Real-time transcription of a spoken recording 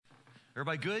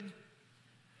Everybody good?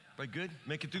 Everybody good?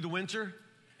 Make it through the winter?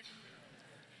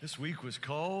 This week was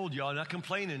cold, y'all. Not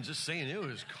complaining, just saying it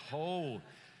was cold.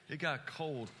 It got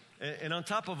cold. And on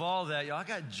top of all that, y'all, I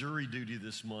got jury duty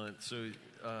this month. So,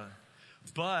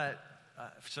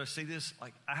 so I say this,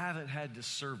 like, I haven't had to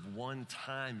serve one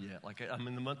time yet. Like, I'm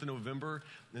in the month of November,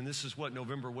 and this is what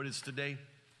is today?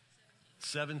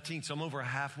 17th. So I'm over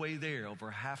halfway there.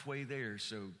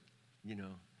 So, you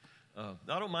know,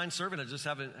 I don't mind serving. I just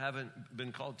haven't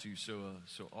been called to. So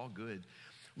all good.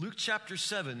 Luke chapter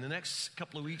 7. The next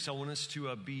couple of weeks, I want us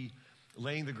to be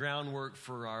laying the groundwork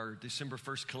for our December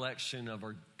 1st collection of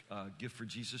our Gift for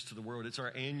Jesus to the World. It's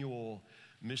our annual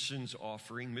missions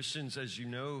offering. Missions, as you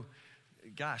know,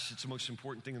 gosh, it's the most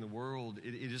important thing in the world.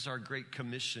 It is our great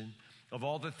commission. Of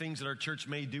all the things that our church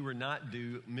may do or not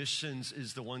do, missions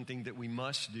is the one thing that we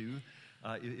must do.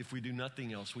 If we do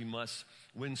nothing else, we must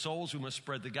win souls, we must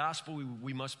spread the gospel,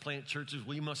 we must plant churches,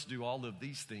 we must do all of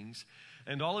these things.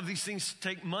 And all of these things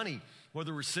take money,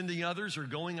 whether we're sending others or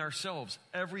going ourselves.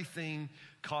 Everything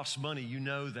costs money, you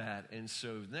know that. And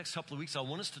so the next couple of weeks, I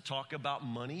want us to talk about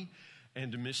money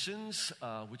and missions,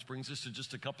 which brings us to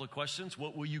just a couple of questions.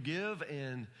 What will you give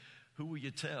and who will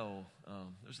you tell?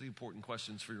 Those are the important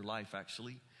questions for your life,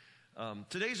 actually.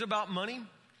 Today's about money.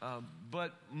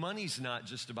 But money's not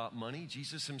just about money.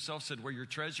 Jesus himself said, where your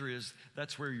treasure is,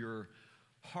 that's where your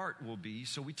heart will be.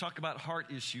 So we talk about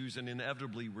heart issues, and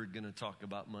inevitably we're going to talk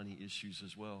about money issues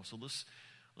as well. So let's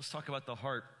talk about the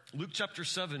heart. Luke chapter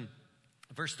 7,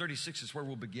 verse 36 is where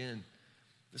we'll begin.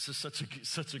 This is such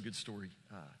a good story.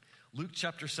 Luke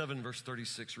chapter 7, verse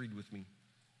 36. Read with me.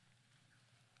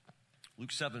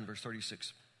 Luke 7, verse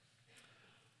 36.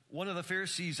 One of the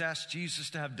Pharisees asked Jesus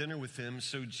to have dinner with him,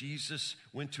 so Jesus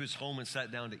went to his home and sat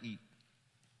down to eat.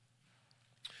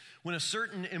 When a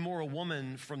certain immoral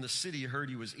woman from the city heard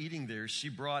he was eating there, she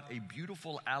brought a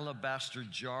beautiful alabaster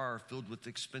jar filled with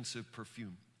expensive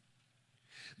perfume.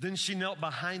 Then she knelt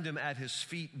behind him at his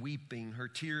feet, weeping. Her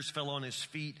tears fell on his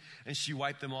feet, and she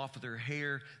wiped them off with her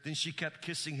hair. Then she kept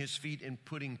kissing his feet and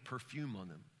putting perfume on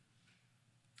them.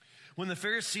 When the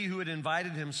Pharisee who had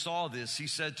invited him saw this, he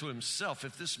said to himself,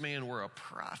 if this man were a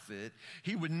prophet,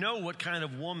 he would know what kind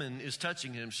of woman is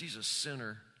touching him. She's a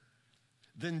sinner.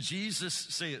 Then Jesus,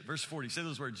 say it, verse 40, say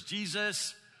those words.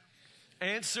 Jesus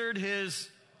answered his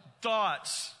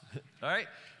thoughts. All right?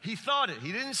 He thought it.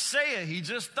 He didn't say it. He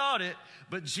just thought it.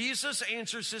 But Jesus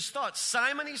answers his thoughts.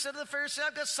 Simon, he said to the Pharisee,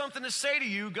 I've got something to say to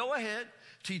you. Go ahead,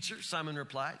 teacher. Simon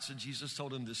replied. So Jesus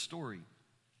told him this story.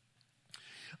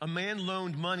 A man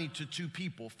loaned money to two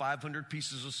people, 500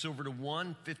 pieces of silver to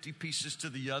one, 50 pieces to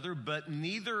the other, but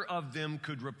neither of them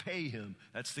could repay him.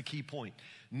 That's the key point.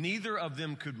 Neither of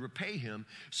them could repay him,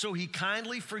 so he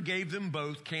kindly forgave them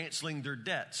both, canceling their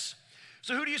debts.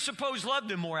 So who do you suppose loved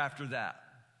him more after that?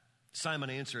 Simon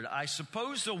answered, I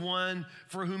suppose the one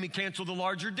for whom he canceled the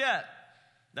larger debt.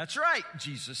 That's right,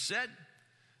 Jesus said.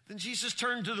 Then Jesus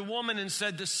turned to the woman and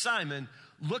said to Simon,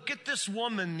 look at this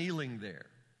woman kneeling there.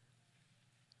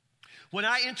 When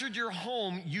I entered your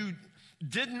home, you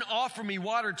didn't offer me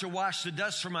water to wash the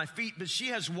dust from my feet, but she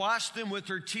has washed them with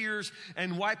her tears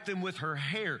and wiped them with her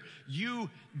hair. You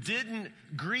didn't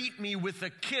greet me with a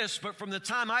kiss, but from the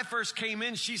time I first came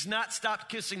in, she's not stopped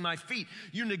kissing my feet.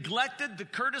 You neglected the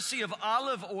courtesy of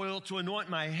olive oil to anoint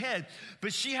my head,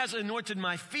 but she has anointed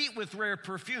my feet with rare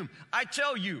perfume. I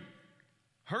tell you,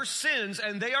 her sins,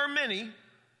 and they are many,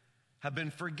 have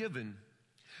been forgiven.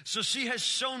 So she has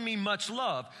shown me much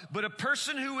love, but a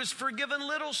person who is forgiven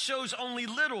little shows only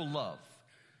little love.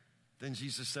 Then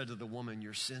Jesus said to the woman,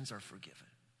 your sins are forgiven.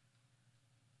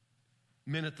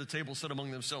 Men at the table said among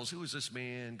themselves, who is this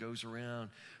man goes around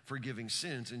forgiving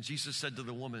sins? And Jesus said to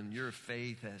the woman, your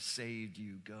faith has saved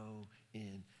you. Go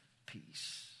in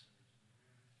peace.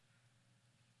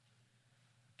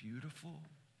 Beautiful.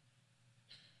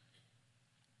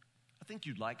 I think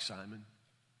you'd like Simon.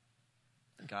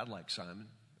 I think I'd like Simon.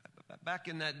 Back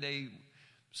in that day,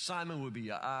 Simon would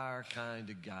be our kind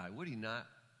of guy, would he not?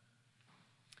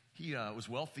 He was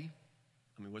wealthy.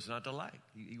 I mean, what's not to like?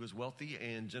 He was wealthy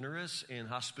and generous and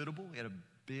hospitable. He had a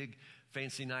big,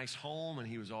 fancy, nice home, and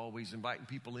he was always inviting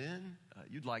people in.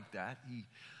 You'd like that. He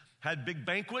had big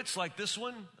banquets like this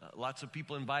one. Lots of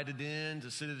people invited in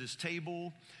to sit at his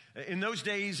table. In those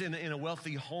days, in a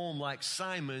wealthy home like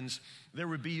Simon's, there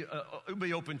would be it would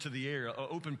be open to the air,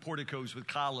 open porticos with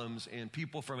columns, and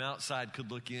people from outside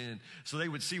could look in. So they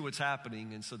would see what's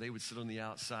happening, and so they would sit on the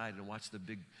outside and watch the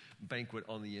big banquet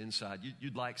on the inside.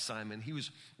 You'd like Simon. He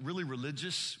was really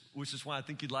religious, which is why I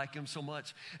think you'd like him so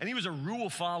much. And he was a rule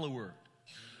follower.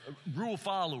 rule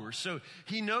follower. So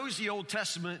he knows the Old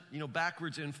Testament,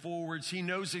 backwards and forwards. He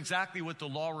knows exactly what the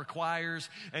law requires.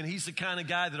 And he's the kind of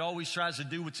guy that always tries to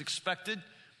do what's expected.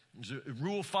 He's a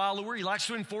rule follower. He likes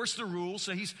to enforce the rules.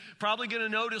 So he's probably going to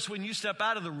notice when you step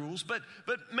out of the rules, but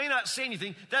may not say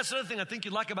anything. That's another thing I think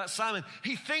you like about Simon.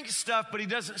 He thinks stuff, but he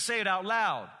doesn't say it out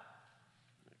loud.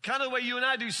 Kind of the way you and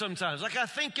I do sometimes. Like I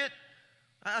think it,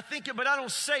 but I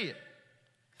don't say it.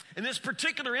 In this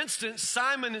particular instance,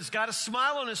 Simon has got a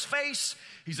smile on his face.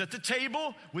 He's at the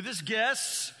table with his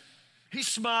guests. He's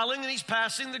smiling and he's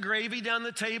passing the gravy down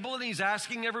the table and he's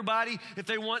asking everybody if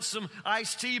they want some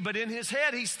iced tea. But in his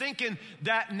head, he's thinking,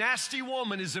 that nasty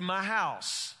woman is in my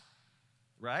house.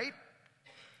 Right?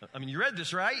 I mean, you read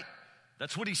this, right?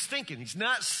 That's what he's thinking. He's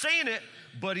not saying it,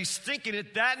 but he's thinking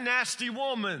it, that nasty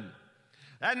woman.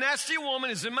 That nasty woman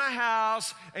is in my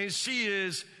house, and she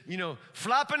is,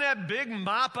 flopping that big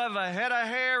mop of a head of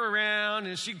hair around,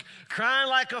 and she crying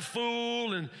like a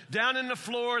fool, and down in the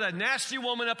floor, that nasty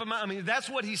woman up in that's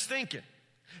what he's thinking.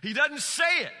 He doesn't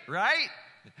say it, right?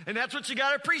 And that's what you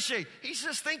got to appreciate. He's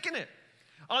just thinking it.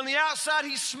 On the outside,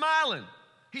 he's smiling.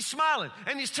 He's smiling,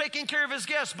 and he's taking care of his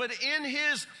guests, but in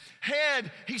his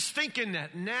head, he's thinking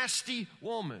that nasty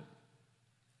woman.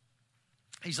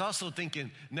 He's also thinking,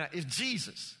 now, if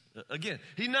Jesus, again,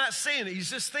 he's not saying it,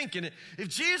 he's just thinking it. If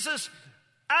Jesus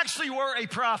actually were a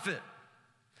prophet,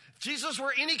 if Jesus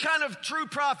were any kind of true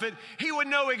prophet, he would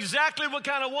know exactly what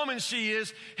kind of woman she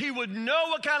is. He would know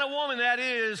what kind of woman that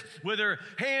is with her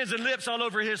hands and lips all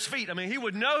over his feet. He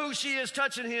would know who she is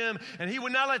touching him, and he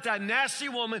would not let that nasty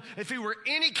woman, if he were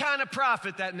any kind of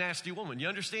prophet, that nasty woman. You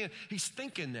understand? He's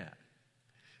thinking that.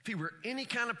 If he were any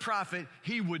kind of prophet,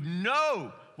 he would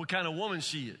know what kind of woman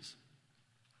she is.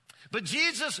 But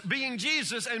Jesus, being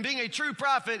Jesus and being a true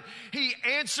prophet, he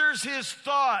answers his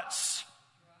thoughts.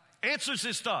 Answers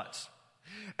his thoughts.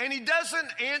 And he doesn't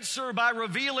answer by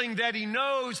revealing that he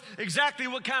knows exactly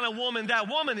what kind of woman that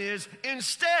woman is.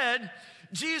 Instead,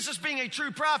 Jesus, being a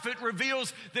true prophet,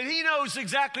 reveals that he knows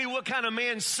exactly what kind of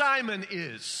man Simon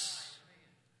is.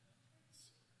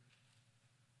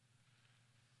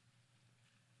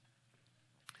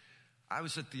 I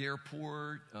was at the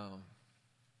airport,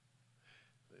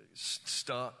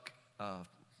 stuck.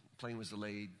 Plane was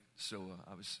delayed, so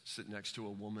I was sitting next to a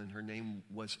woman. Her name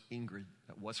was Ingrid.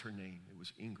 That was her name. It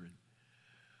was Ingrid.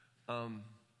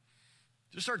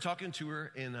 Just started talking to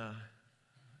her, and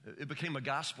it became a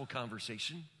gospel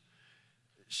conversation.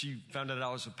 She found out I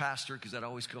was a pastor because that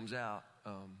always comes out.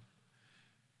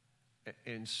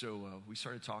 And so we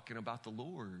started talking about the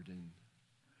Lord, and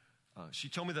she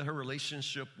told me that her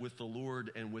relationship with the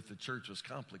Lord and with the church was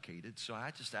complicated. So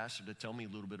I just asked her to tell me a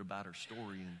little bit about her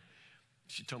story. And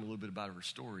she told me a little bit about her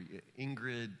story.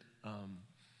 Ingrid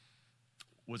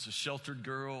was a sheltered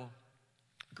girl,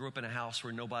 grew up in a house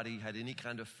where nobody had any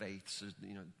kind of faith. So,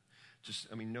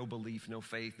 no belief, no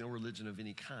faith, no religion of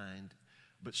any kind,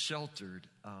 but sheltered.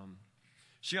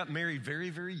 She got married very,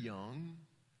 very young.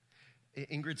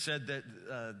 Ingrid said that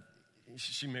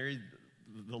she married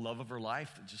the love of her life,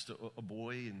 just a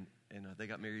boy, and they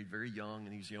got married very young,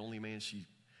 and he was the only man she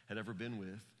had ever been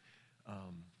with.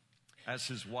 As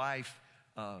his wife,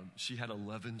 she had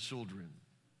 11 children.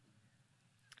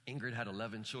 Ingrid had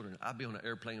 11 children. I'd be on an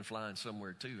airplane flying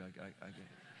somewhere too.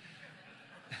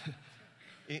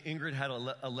 Ingrid had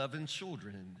 11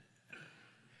 children,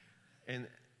 and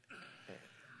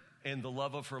the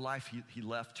love of her life, he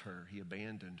left her, he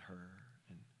abandoned her.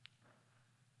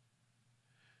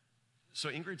 So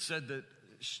Ingrid said that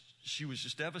she was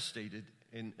just devastated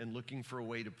and looking for a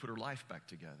way to put her life back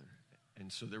together.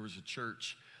 And so there was a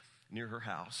church near her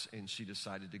house, and she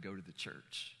decided to go to the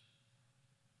church.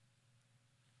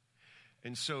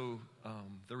 And so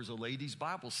there was a ladies'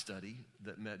 Bible study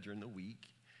that met during the week,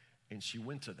 and she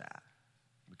went to that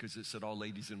because it said all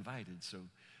ladies invited. So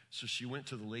she went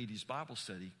to the ladies' Bible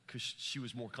study because she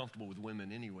was more comfortable with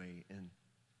women anyway. And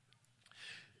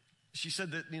she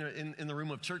said that, in the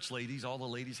room of church ladies, all the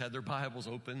ladies had their Bibles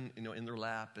open, in their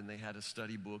lap, and they had a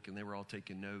study book, and they were all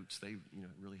taking notes. They,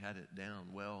 really had it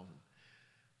down well.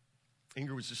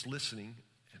 Ingrid was just listening.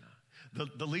 And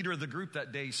the leader of the group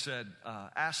that day said,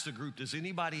 asked the group, does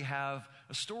anybody have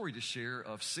a story to share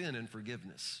of sin and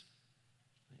forgiveness?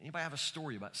 Anybody have a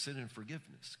story about sin and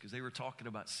forgiveness? Because they were talking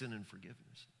about sin and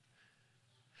forgiveness.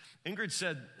 Ingrid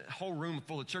said, a whole room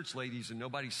full of church ladies, and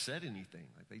nobody said anything.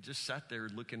 Like they just sat there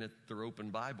looking at their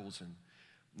open Bibles, and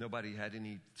nobody had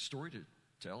any story to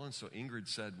tell. And so Ingrid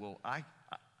said, well,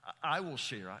 I will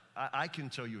share. I can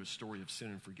tell you a story of sin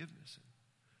and forgiveness.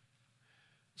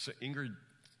 So Ingrid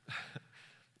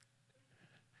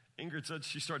said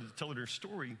she started telling her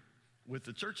story with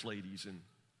the church ladies, and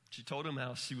She told him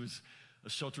how she was a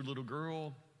sheltered little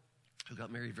girl who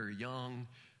got married very young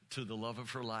to the love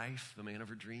of her life, the man of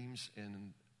her dreams.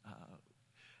 And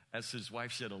as his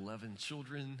wife, she had 11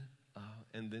 children.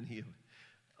 And then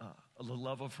the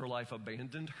love of her life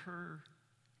abandoned her.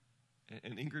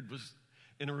 And Ingrid was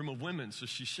in a room of women, so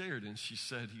she shared, and she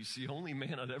said, he's the only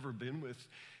man I'd ever been with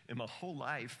in my whole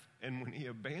life. And when he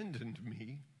abandoned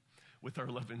me with our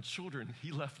 11 children,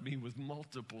 he left me with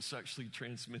multiple sexually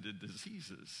transmitted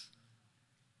diseases.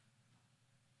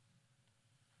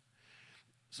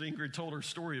 So Ingrid told her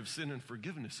story of sin and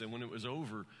forgiveness, and when it was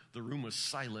over, the room was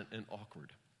silent and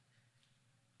awkward.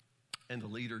 And the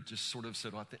leader just sort of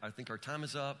said, well, I think our time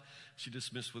is up. She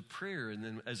dismissed with prayer. And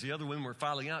then as the other women were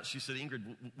filing out, she said,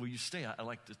 Ingrid, will you stay? I'd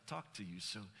like to talk to you.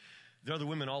 So the other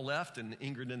women all left, and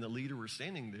Ingrid and the leader were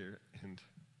standing there. And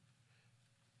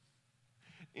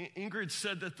Ingrid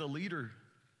said that the leader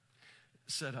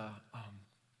said,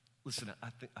 listen, I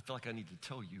feel like I need to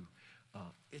tell you,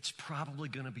 it's probably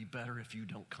going to be better if you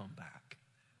don't come back.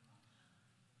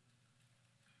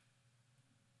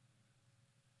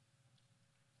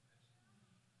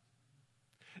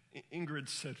 Ingrid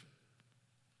said,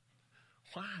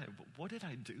 why? What did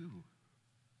I do?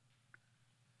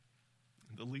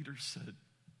 And the leader said,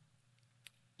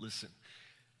 listen,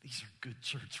 these are good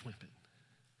church women.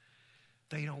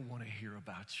 They don't want to hear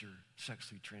about your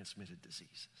sexually transmitted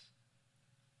diseases.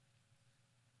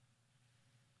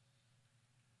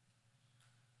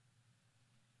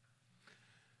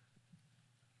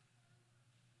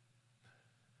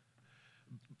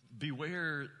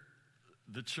 Beware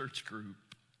the church group.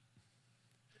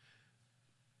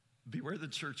 Beware the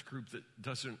church group that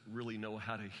doesn't really know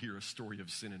how to hear a story of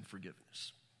sin and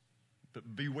forgiveness.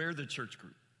 But beware the church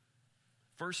group.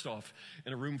 First off,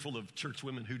 in a room full of church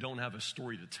women who don't have a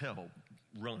story to tell,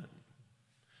 run.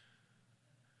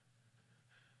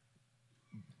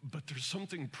 But there's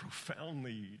something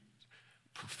profoundly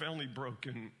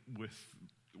broken with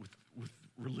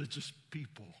religious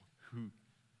people who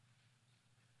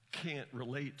can't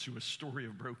relate to a story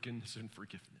of brokenness and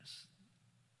forgiveness.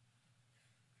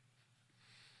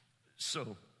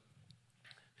 So,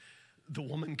 the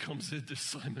woman comes into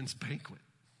Simon's banquet.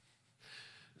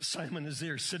 Simon is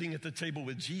there sitting at the table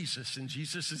with Jesus, and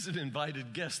Jesus is an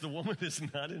invited guest. The woman is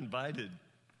not invited.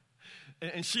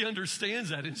 And she understands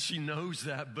that, and she knows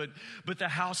that, but the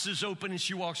house is open, and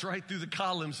she walks right through the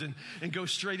columns and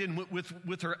goes straight in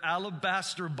with her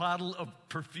alabaster bottle of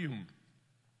perfume.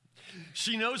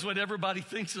 She knows what everybody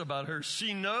thinks about her.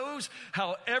 She knows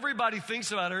how everybody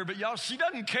thinks about her, but y'all, she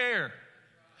doesn't care.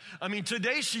 I mean,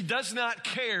 today she does not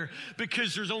care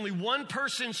because there's only one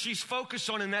person she's focused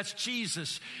on, and that's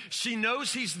Jesus. She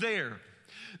knows he's there.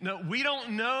 No, we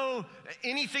don't know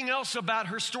anything else about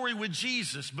her story with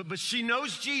Jesus, but she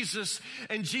knows Jesus,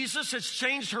 and Jesus has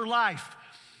changed her life.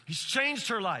 He's changed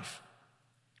her life.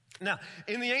 Now,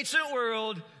 in the ancient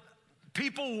world,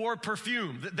 people wore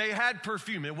perfume. They had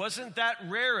perfume. It wasn't that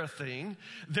rare a thing.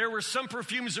 There were some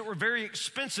perfumes that were very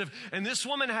expensive, and this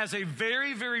woman has a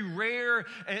very, very rare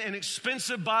and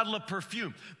expensive bottle of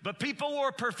perfume. But people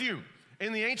wore perfume.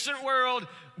 In the ancient world,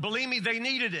 believe me, they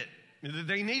needed it.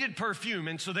 They needed perfume,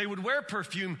 and so they would wear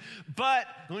perfume. But,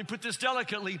 let me put this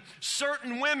delicately,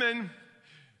 certain women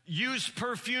used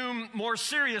perfume more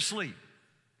seriously.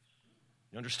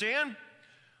 You understand?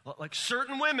 Like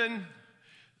certain women,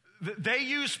 they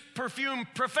use perfume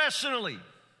professionally.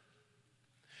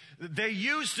 They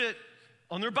used it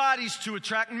on their bodies to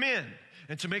attract men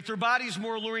and to make their bodies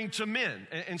more alluring to men.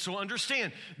 And so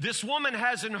understand, this woman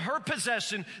has in her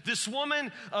possession, this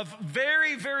woman of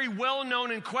very, very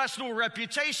well-known and questionable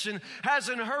reputation has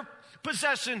in her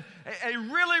possession a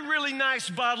really, really nice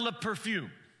bottle of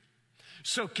perfume.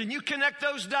 So can you connect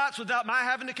those dots without my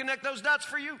having to connect those dots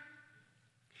for you?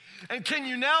 And can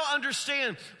you now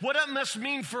understand what it must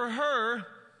mean for her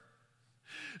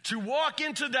to walk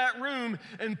into that room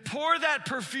and pour that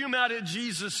perfume out at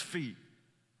Jesus' feet?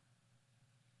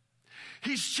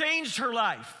 He's changed her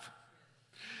life.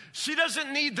 She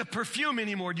doesn't need the perfume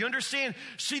anymore. Do you understand?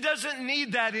 She doesn't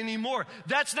need that anymore.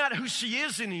 That's not who she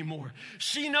is anymore.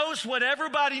 She knows what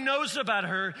everybody knows about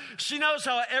her. She knows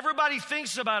how everybody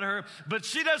thinks about her, but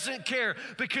she doesn't care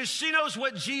because she knows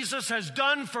what Jesus has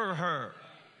done for her.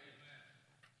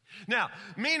 Now,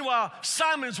 meanwhile,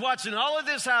 Simon's watching all of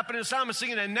this happen, and Simon's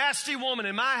seeing a nasty woman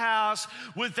in my house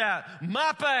with that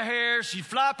mop of hair. She's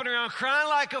flopping around, crying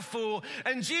like a fool.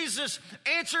 And Jesus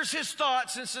answers his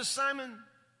thoughts and says, Simon,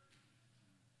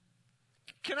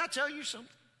 can I tell you something?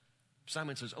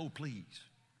 Simon says, oh, please,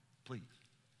 please.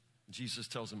 Jesus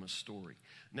tells him a story.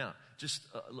 Now, just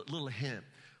a little hint.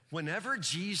 Whenever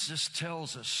Jesus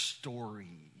tells a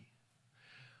story,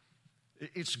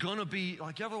 It's gonna be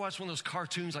like, you ever watch one of those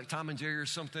cartoons like Tom and Jerry or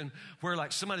something, where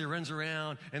like somebody runs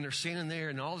around and they're standing there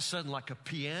and all of a sudden like a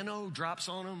piano drops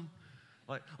on them?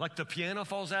 Like the piano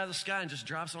falls out of the sky and just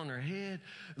drops on their head.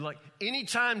 Like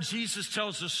anytime Jesus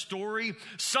tells a story,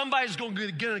 somebody's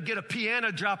gonna get a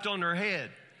piano dropped on their head.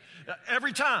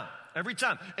 Every time.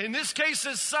 In this case,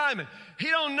 it's Simon. He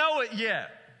don't know it yet.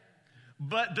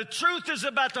 But the truth is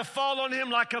about to fall on him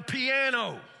like a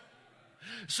piano.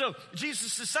 So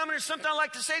Jesus says, Simon, there's something I'd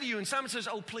like to say to you. And Simon says,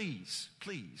 oh, please.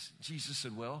 Jesus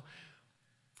said, well,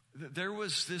 there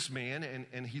was this man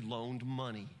and he loaned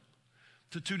money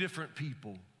to two different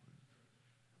people.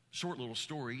 Short little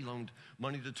story. He loaned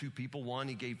money to two people. One,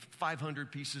 he gave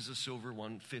 500 pieces of silver,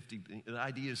 one 50. The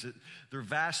idea is that they're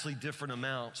vastly different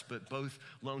amounts, but both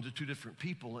loaned to two different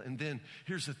people. And then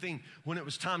here's the thing. When it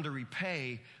was time to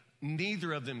repay,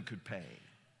 neither of them could pay.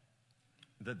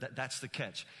 That's the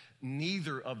catch.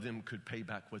 Neither of them could pay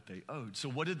back what they owed. So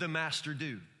what did the master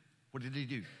do? What did he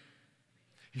do?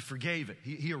 He forgave it.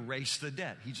 He erased the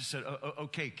debt. He just said,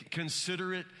 okay,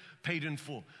 consider it paid in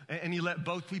full. And he let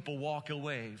both people walk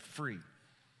away free.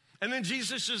 And then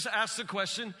Jesus just asked the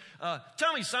question,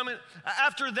 tell me, Simon,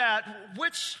 after that,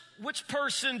 which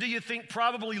person do you think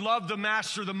probably loved the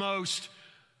master the most?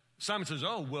 Simon says,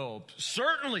 oh, well,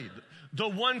 certainly the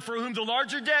one for whom the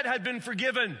larger debt had been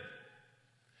forgiven.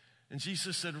 And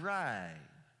Jesus said, right.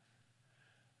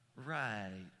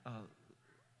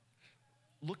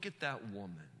 Look at that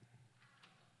woman.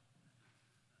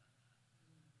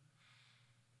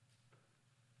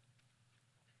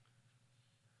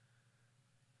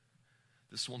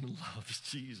 This woman loves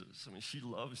Jesus. I mean, she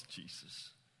loves Jesus.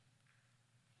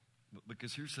 But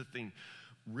because here's the thing,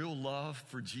 real love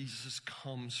for Jesus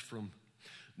comes from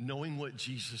knowing what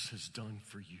Jesus has done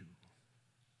for you.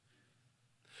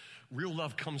 Real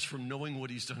love comes from knowing what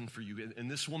he's done for you.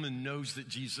 And this woman knows that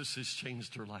Jesus has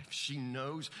changed her life. She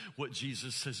knows what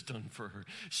Jesus has done for her.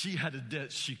 She had a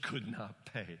debt she could not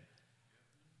pay.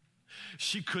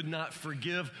 She could not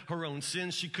forgive her own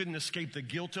sins. She couldn't escape the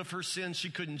guilt of her sins. She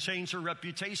couldn't change her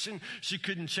reputation. She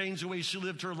couldn't change the way she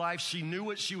lived her life. She knew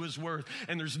what she was worth,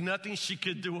 and there's nothing she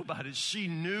could do about it. She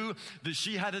knew that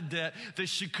she had a debt that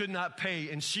she could not pay,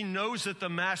 and she knows that the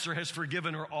master has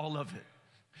forgiven her all of it.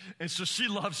 And so she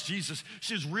loves Jesus.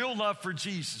 She has real love for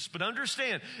Jesus. But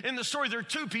understand, in the story, there are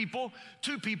two people.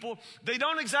 They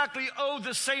don't exactly owe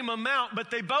the same amount,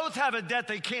 but they both have a debt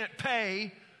they can't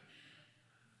pay.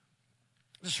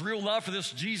 This real love for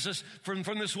this Jesus from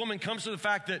this woman comes to the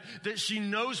fact that she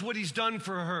knows what he's done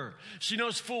for her. She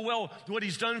knows full well what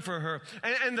he's done for her.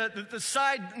 And the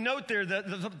side note there,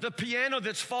 the piano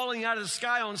that's falling out of the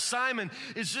sky on Simon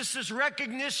is just this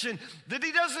recognition that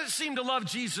he doesn't seem to love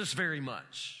Jesus very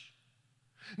much.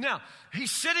 Now, he's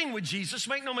sitting with Jesus,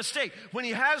 make no mistake. When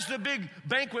he has the big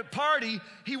banquet party,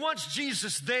 he wants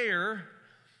Jesus there.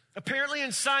 Apparently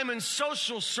in Simon's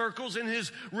social circles, in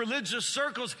his religious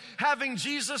circles, having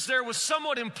Jesus there was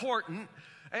somewhat important.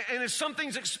 And if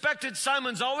something's expected,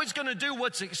 Simon's always going to do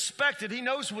what's expected. He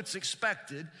knows what's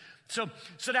expected. So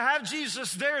to have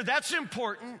Jesus there, that's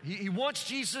important. He wants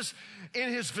Jesus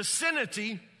in his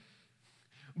vicinity,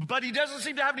 but he doesn't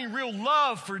seem to have any real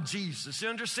love for Jesus. You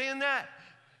understand that?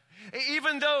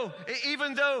 Even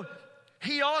though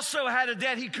he also had a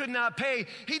debt he could not pay,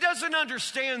 he doesn't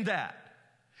understand that.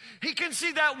 He can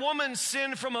see that woman's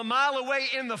sin from a mile away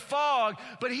in the fog,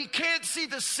 but he can't see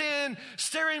the sin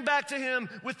staring back to him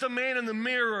with the man in the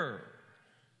mirror.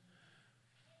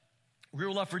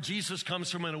 Real love for Jesus comes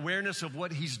from an awareness of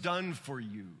what he's done for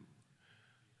you.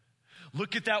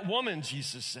 Look at that woman,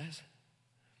 Jesus says.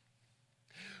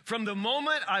 From the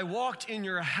moment I walked in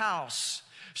your house,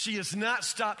 she has not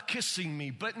stopped kissing me.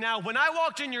 But now when I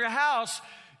walked in your house,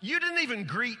 you didn't even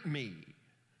greet me.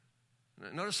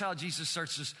 Notice how Jesus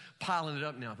starts just piling it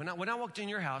up now. When I walked in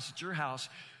your house, at your house,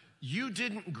 you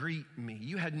didn't greet me.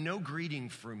 You had no greeting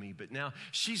for me. But now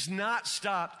she's not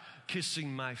stopped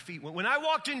kissing my feet. When I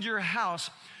walked into your house,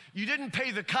 you didn't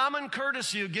pay the common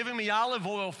courtesy of giving me olive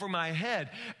oil for my head.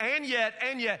 And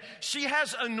yet, she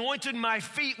has anointed my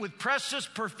feet with precious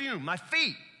perfume. My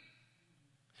feet.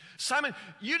 Simon,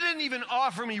 you didn't even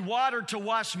offer me water to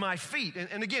wash my feet.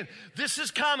 And again, this is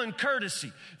common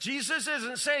courtesy. Jesus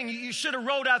isn't saying you should have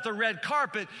rolled out the red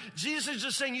carpet. Jesus is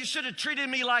just saying you should have treated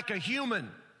me like a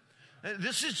human.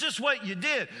 This is just what you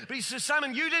did. But he says,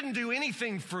 Simon, you didn't do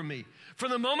anything for me. From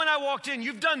the moment I walked in,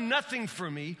 you've done nothing for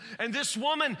me. And this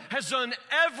woman has done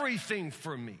everything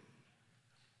for me.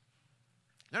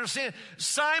 Understand,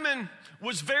 Simon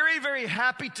was very, very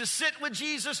happy to sit with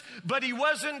Jesus, but he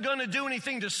wasn't going to do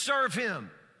anything to serve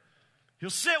him. He'll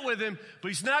sit with him, but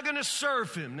he's not going to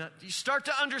serve him. Now, you start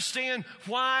to understand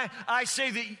why I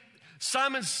say that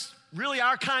Simon's really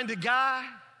our kind of guy?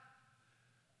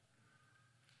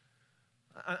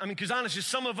 I mean, because honestly,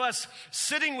 some of us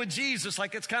sitting with Jesus,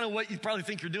 like it's kind of what you probably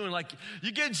think you're doing. Like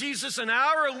you give Jesus an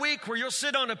hour a week where you'll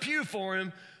sit on a pew for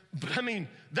him, but I mean,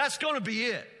 that's going to be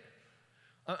it.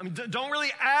 I mean, don't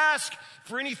really ask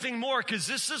for anything more, because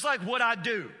this is like what I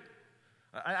do.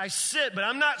 I sit, but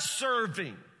I'm not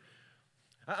serving.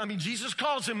 I mean, Jesus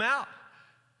calls him out.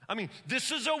 I mean,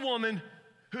 this is a woman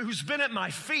who's been at my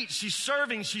feet. She's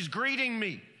serving. She's greeting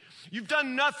me. You've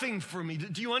done nothing for me.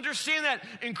 Do you understand that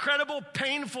incredible,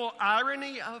 painful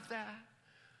irony of that?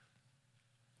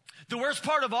 The worst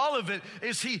part of all of it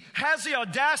is he has the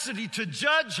audacity to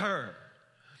judge her,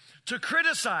 to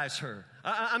criticize her.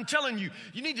 I'm telling you,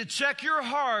 you need to check your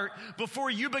heart before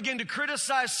you begin to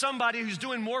criticize somebody who's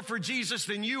doing more for Jesus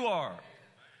than you are.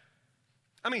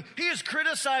 I mean, he is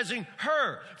criticizing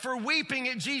her for weeping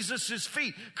at Jesus'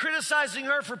 feet, criticizing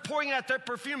her for pouring out that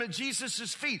perfume at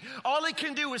Jesus' feet. All he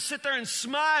can do is sit there and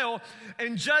smile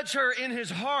and judge her in his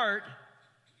heart.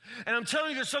 And I'm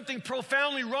telling you, there's something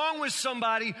profoundly wrong with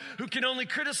somebody who can only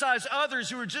criticize others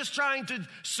who are just trying to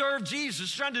serve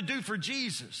Jesus, trying to do for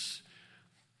Jesus.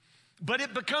 But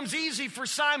it becomes easy for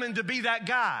Simon to be that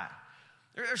guy.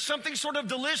 There's something sort of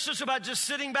delicious about just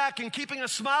sitting back and keeping a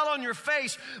smile on your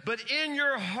face, but in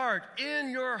your heart,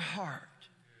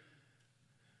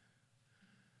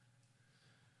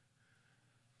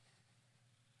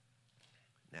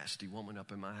 nasty woman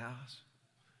up in my house.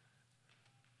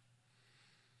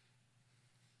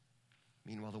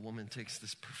 Meanwhile, the woman takes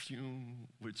this perfume,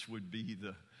 which would be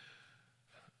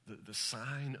the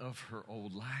sign of her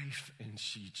old life, and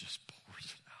she just pours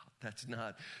it out. That's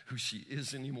not who she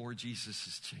is anymore. Jesus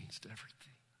has changed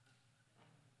everything.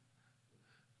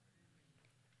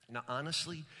 Now,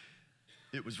 honestly,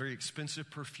 it was very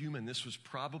expensive perfume, and this was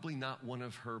probably not one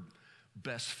of her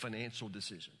best financial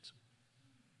decisions.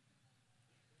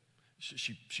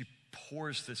 She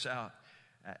pours this out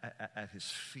at his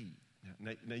feet.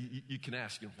 Now you can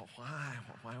ask,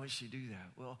 why would she do that?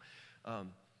 Well,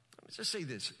 let's just say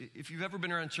this. If you've ever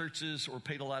been around churches or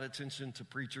paid a lot of attention to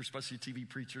preachers, especially TV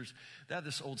preachers, they have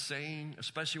this old saying,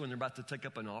 especially when they're about to take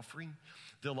up an offering,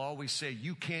 they'll always say,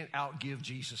 you can't outgive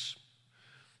Jesus.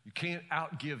 You can't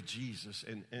outgive Jesus.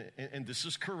 And this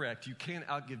is correct. You can't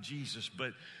outgive Jesus,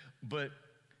 but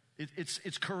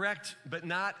it's correct, but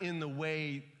not in the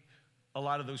way a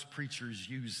lot of those preachers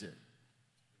use it.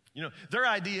 You know, their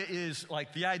idea is like,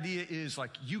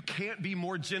 you can't be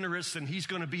more generous than he's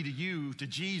going to be to you, to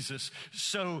Jesus.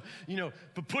 So,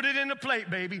 but put it in the plate,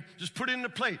 baby. Just put it in the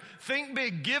plate. Think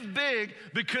big, give big,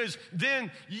 because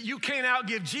then you can't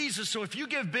outgive Jesus. So if you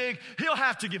give big, he'll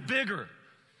have to give bigger.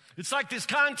 It's like this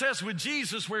contest with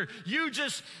Jesus where you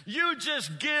just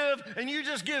give and you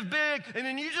just give big, and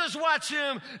then you just watch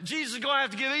him. Jesus is going to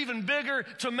have to give even bigger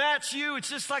to match you. It's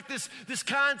just like this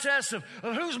contest of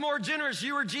who's more generous,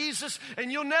 you or Jesus,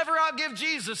 and you'll never outgive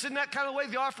Jesus. Isn't that kind of the way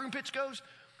the offering pitch goes?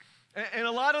 And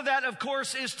a lot of that, of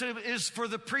course, is for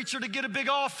the preacher to get a big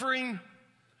offering.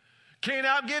 Can't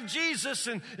outgive Jesus.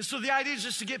 And so the idea is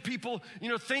just to get people,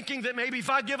 thinking that maybe if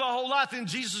I give a whole lot, then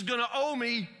Jesus is going to owe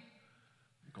me.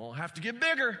 Gonna have to get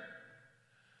bigger.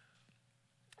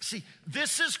 See,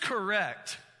 this is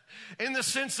correct in the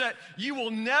sense that you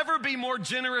will never be more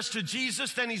generous to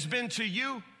Jesus than he's been to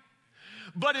you.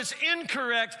 But it's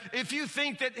incorrect if you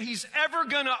think that he's ever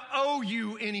gonna owe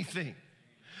you anything.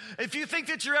 If you think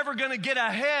that you're ever gonna get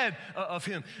ahead of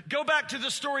him. Go back to the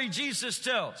story Jesus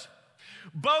tells.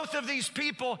 Both of these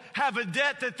people have a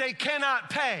debt that they cannot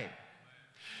pay.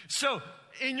 So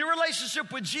in your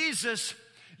relationship with Jesus,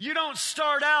 you don't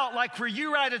start out like where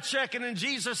you write a check and then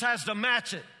Jesus has to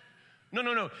match it.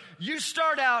 No. You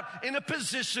start out in a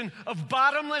position of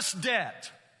bottomless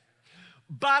debt.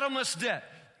 Bottomless debt.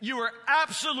 You are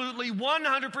absolutely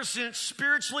 100%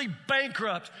 spiritually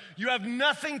bankrupt. You have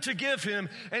nothing to give him,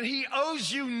 and he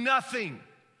owes you nothing.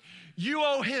 You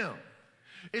owe him.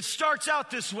 It starts out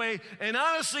this way, and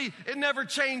honestly, it never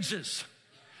changes.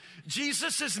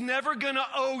 Jesus is never going to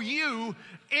owe you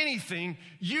anything.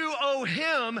 You owe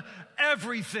him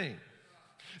everything.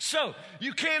 So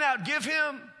you can't outgive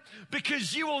him,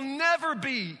 because you will never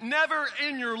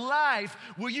in your life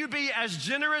will you be as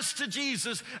generous to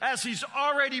Jesus as he's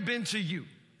already been to you.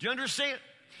 Do you understand?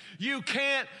 You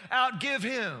can't outgive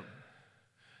him.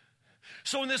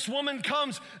 So when this woman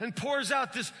comes and pours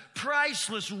out this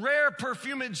priceless, rare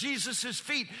perfume at Jesus'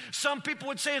 feet, some people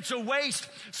would say it's a waste.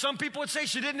 Some people would say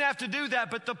she didn't have to do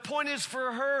that. But the point is,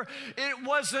 for her, it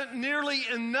wasn't nearly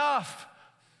enough.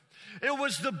 It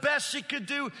was the best she could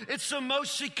do. It's the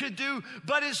most she could do,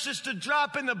 but it's just a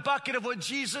drop in the bucket of what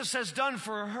Jesus has done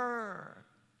for her.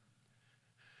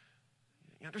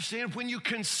 You understand? When you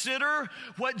consider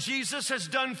what Jesus has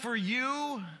done for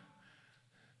you,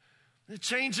 it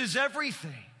changes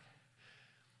everything.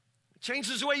 It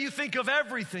changes the way you think of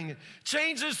everything. It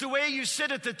changes the way you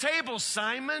sit at the table,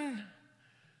 Simon.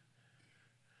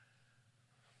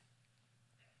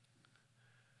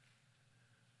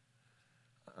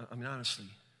 I mean, honestly,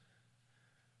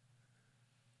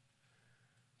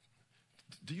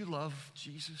 do you love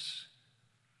Jesus?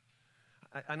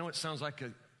 I know it sounds like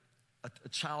a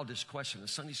childish question, a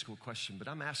Sunday school question, but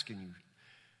I'm asking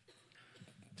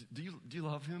you, do you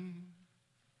love him?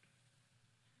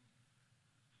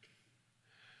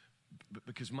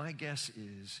 Because my guess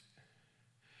is,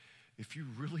 if you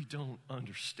really don't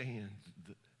understand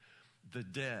the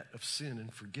debt of sin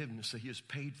and forgiveness that he has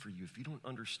paid for you, if you don't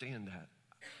understand that,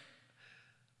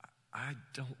 I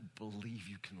don't believe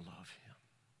you can love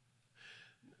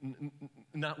him.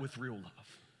 Not with real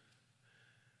love.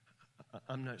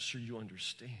 I'm not sure you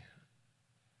understand.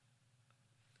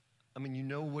 I mean, you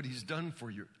know what he's done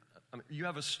for you. I mean, you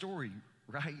have a story,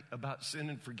 right, about sin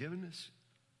and forgiveness.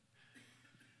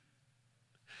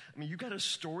 I mean, you got a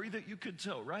story that you could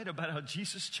tell, right, about how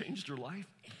Jesus changed your life.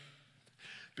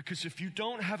 Because if you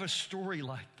don't have a story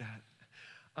like that,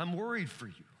 I'm worried for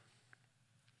you.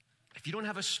 If you don't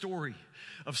have a story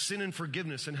of sin and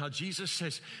forgiveness and how Jesus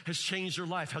has changed your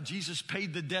life, how Jesus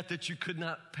paid the debt that you could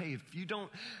not pay, if you don't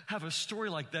have a story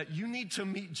like that, you need to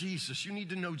meet Jesus. You need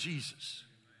to know Jesus.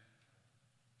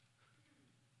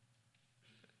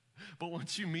 But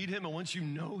once you meet him and once you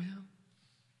know him,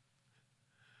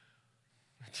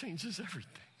 it changes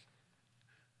everything.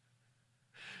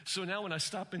 So now when I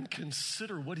stop and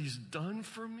consider what he's done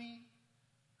for me,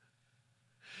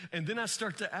 and then I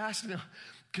start to ask, now,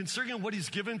 considering what he's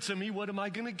given to me, what am I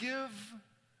going to give?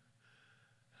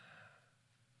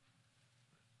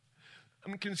 I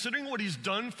mean, considering what he's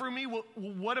done for me,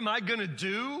 what am I going to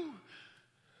do?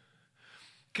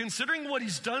 Considering what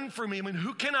he's done for me, I mean,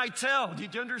 who can I tell? Do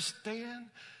you understand?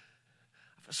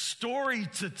 I have a story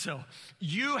to tell.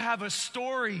 You have a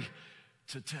story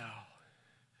to tell.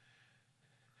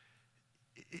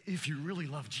 If you really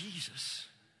love Jesus,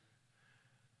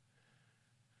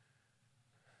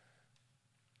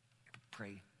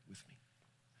 pray with me.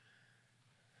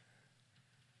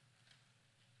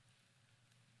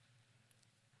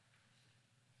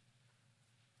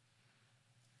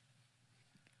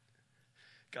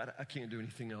 God, I can't do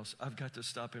anything else. I've got to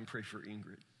stop and pray for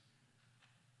Ingrid.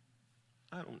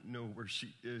 I don't know where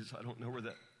she is. I don't know where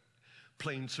that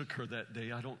plane took her that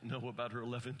day. I don't know about her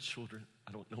 11 children.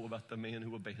 I don't know about the man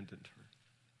who abandoned her.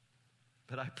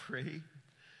 But I pray,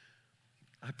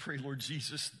 Lord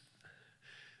Jesus,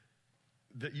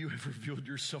 that you have revealed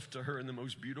yourself to her in the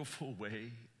most beautiful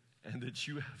way, and that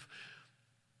you have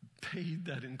paid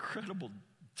that incredible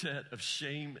debt of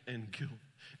shame and guilt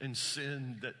and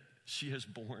sin that she has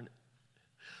borne.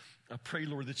 I pray,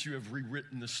 Lord, that you have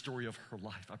rewritten the story of her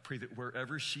life. I pray that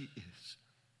wherever she is,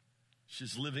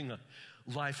 she's living a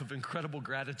life of incredible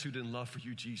gratitude and love for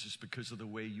you, Jesus, because of the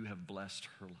way you have blessed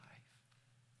her life.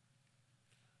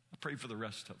 I pray for the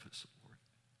rest of us, Lord.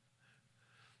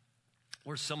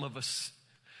 Or some of us,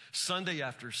 Sunday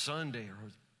after Sunday,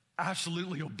 are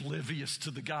absolutely oblivious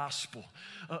to the gospel,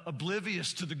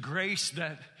 oblivious to the grace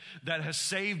that has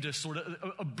saved us, Lord,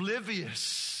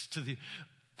 oblivious to the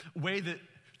way that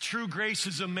true grace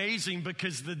is amazing,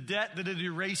 because the debt that it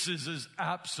erases is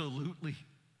absolutely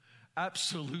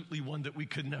one that we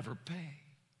could never pay.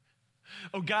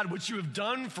 Oh God, what you have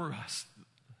done for us,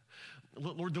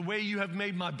 Lord, the way you have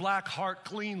made my black heart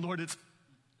clean, Lord, it's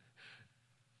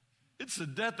a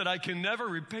debt that I can never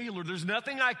repay, Lord. There's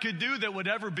nothing I could do that would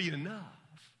ever be enough.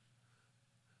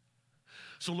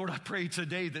 So, Lord, I pray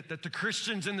today that the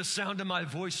Christians in the sound of my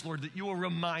voice, Lord, that you will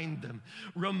remind them,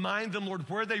 Lord,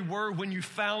 where they were when you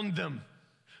found them.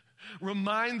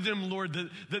 Remind them, Lord,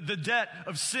 that the debt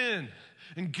of sin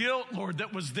and guilt, Lord,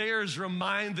 that was theirs.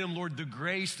 Remind them, Lord, the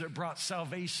grace that brought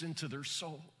salvation to their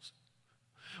souls.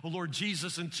 Oh, Lord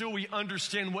Jesus, until we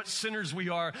understand what sinners we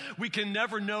are, we can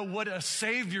never know what a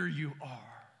Savior you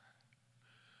are.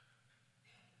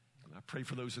 And I pray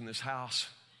for those in this house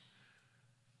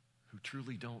who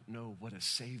truly don't know what a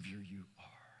Savior you are.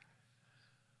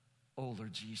 Oh,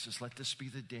 Lord Jesus, let this be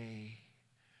the day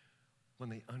when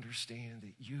they understand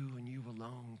that you and you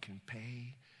alone can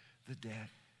pay the debt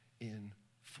in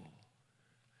full.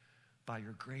 By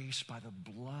your grace, by the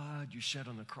blood you shed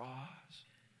on the cross,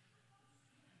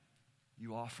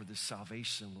 you offer this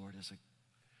salvation, Lord, as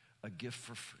a gift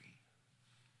for free.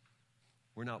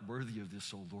 We're not worthy of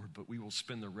this, oh Lord, but we will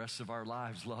spend the rest of our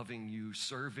lives loving you,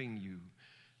 serving you,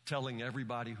 telling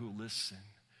everybody who listen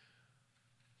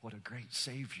what a great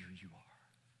Savior you are.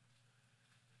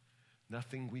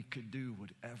 Nothing we could do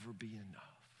would ever be enough.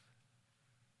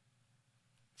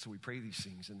 So we pray these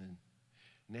things in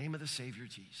the name of the Savior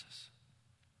Jesus.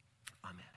 Amen.